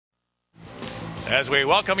As we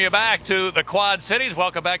welcome you back to the Quad Cities,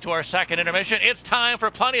 welcome back to our second intermission. It's time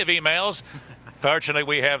for plenty of emails. Fortunately,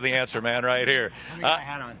 we have the answer man right here. Let me get my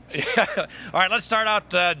hat on. Yeah. All right, let's start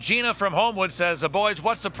out. Gina from Homewood says, boys,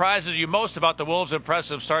 what surprises you most about the Wolves'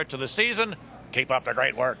 impressive start to the season? Keep up the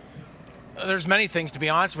great work. There's many things, to be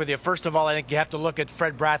honest with you. First of all, I think you have to look at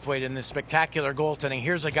Fred Brathwaite and the spectacular goaltending.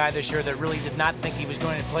 Here's a guy this year that really did not think he was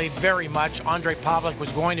going to play very much. Andre Pavlik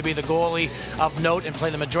was going to be the goalie of note and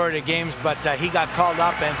play the majority of games, but he got called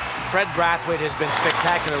up, and Fred Brathwaite has been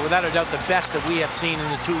spectacular. Without a doubt, the best that we have seen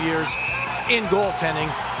in the 2 years in goaltending.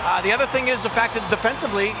 The other thing is the fact that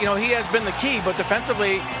defensively, he has been the key, but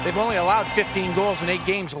defensively, they've only allowed 15 goals in 8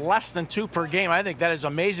 games, less than 2 per game. I think that is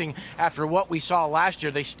amazing after what we saw last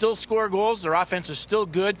year. They still score goals. Their offense is still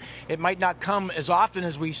good. It might not come as often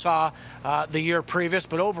as we saw the year previous,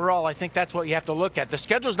 but overall, I think that's what you have to look at. The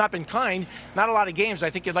schedule's not been kind. Not a lot of games. I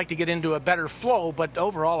think you'd like to get into a better flow, but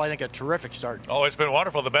overall, I think a terrific start. Oh, it's been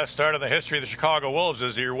wonderful. The best start in the history of the Chicago Wolves,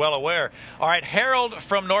 as you're well aware. All right, Harold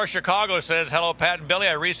from North Chicago says, hello, Pat and Billy.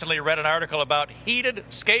 I recently read an article about heated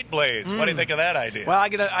skate blades. What do you think of that idea? Well, I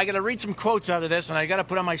gotta read some quotes out of this, and I gotta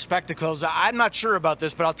put on my spectacles. I'm not sure about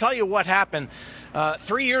this, but I'll tell you what happened.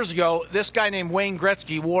 3 years ago, this guy named Wayne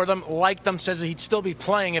Gretzky wore them, liked them, says that he'd still be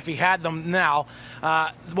playing if he had them now.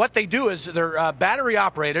 What they do is they're battery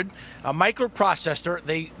operated, a microprocessor.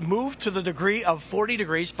 They move to the degree of 40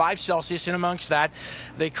 degrees, 5 Celsius in amongst that.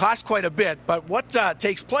 They cost quite a bit, but what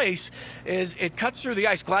takes place is it cuts through the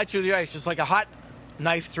ice, glides through the ice. It's like a hot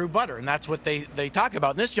knife through butter, and that's what they talk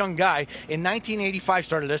about. And this young guy in 1985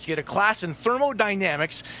 started this. He had a class in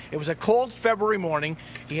thermodynamics. It was a cold February morning.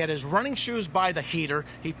 He had his running shoes by the heater.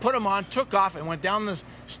 He put them on, took off, and went down the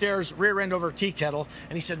stairs, rear end over a tea kettle.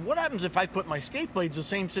 And he said, what happens if I put my skate blades the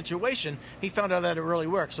same situation? He found out that it really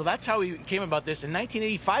worked. So that's how he came about this. In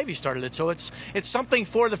 1985 he started it. So it's something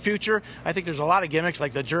for the future. I think there's a lot of gimmicks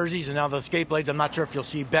like the jerseys and now the skate blades. I'm not sure if you'll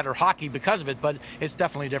see better hockey because of it, but it's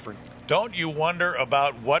definitely different. Don't you wonder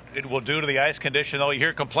about what it will do to the ice condition, though? You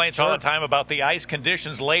hear complaints all the time about the ice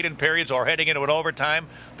conditions late in periods or heading into an overtime.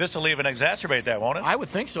 This will even exacerbate that, won't it? I would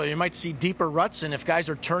think so. You might see deeper ruts, and if guys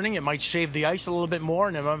are turning, it might shave the ice a little bit more,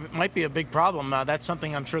 and it might be a big problem. That's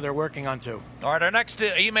something I'm sure they're working on, too. All right, our next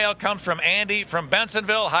email comes from Andy from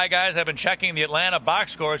Bensonville. Hi, guys. I've been checking the Atlanta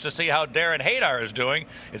box scores to see how Darren Hadar is doing.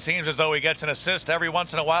 It seems as though he gets an assist every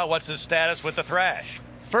once in a while. What's his status with the Thrash?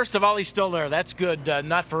 First of all, he's still there. That's good.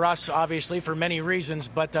 Not for us, obviously, for many reasons,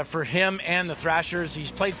 but for him and the Thrashers, he's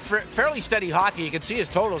played fairly steady hockey. You can see his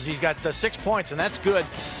totals. He's got 6 points, and that's good.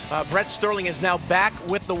 Brett Sterling is now back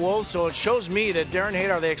with the Wolves, so it shows me that Darren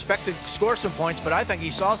Hadar, they expect to score some points, but I think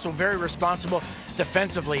he's also very responsible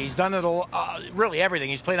defensively. He's done it really everything.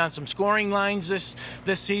 He's played on some scoring lines this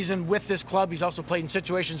season with this club. He's also played in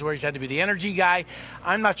situations where he's had to be the energy guy.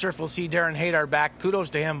 I'm not sure if we'll see Darren Hadar back.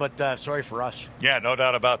 Kudos to him, but sorry for us. Yeah, no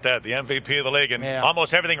doubt about that. The MVP of the league, and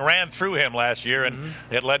almost everything ran through him last year, and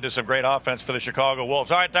it led to some great offense for the Chicago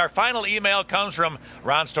Wolves. All right, our final email comes from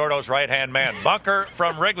Ron Stordo's right-hand man, Bunker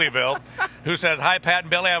from Wrigleyville, who says, hi, Pat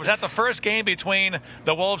and Billy. I was at the first game between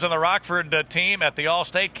the Wolves and the Rockford team at the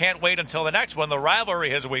All-State. Can't wait until the next one. The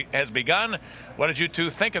rivalry has begun. What did you two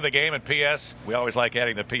think of the game? And P.S., we always like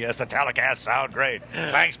adding the P.S. The telecasts sound great.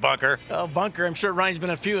 Thanks, Bunker. Oh, Bunker, I'm sure Ryan's been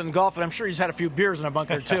a few in golf, and I'm sure he's had a few beers in a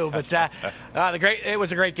bunker, too. But it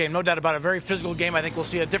was a great game, no doubt about it. A very physical game. I think we'll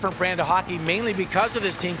see a different brand of hockey, mainly because of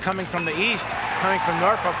this team coming from the East, coming from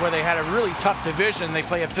Norfolk, where they had a really tough division. They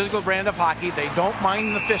play a physical brand of hockey. They don't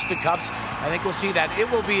mind the fisticuffs. I think we'll see that. It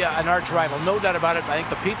will be an arch rival, no doubt about it. I think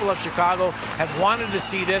the people of Chicago have wanted to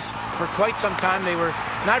see this for quite some time. They were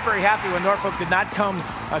not very happy when Norfolk did not come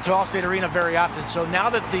to Allstate Arena very often. So now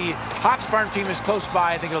that the Hawks farm team is close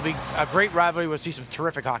by, I think it'll be a great rivalry. We'll see some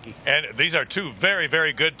terrific hockey. And these are two very,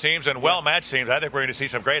 very good teams and well-matched teams. I think we're going to see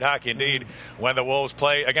some great hockey indeed when the Wolves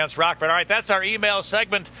play against Rockford. All right, that's our email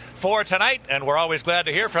segment for tonight, and we're always glad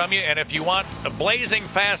to hear from you. And if you want blazing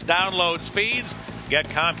fast download speeds, get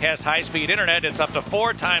Comcast high-speed internet. It's up to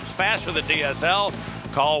 4 times faster than DSL.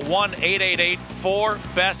 Call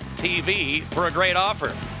 1-888-4-BEST-TV for a great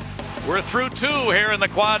offer. We're through 2 here in the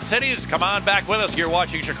Quad Cities. Come on back with us. You're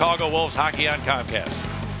watching Chicago Wolves hockey on Comcast.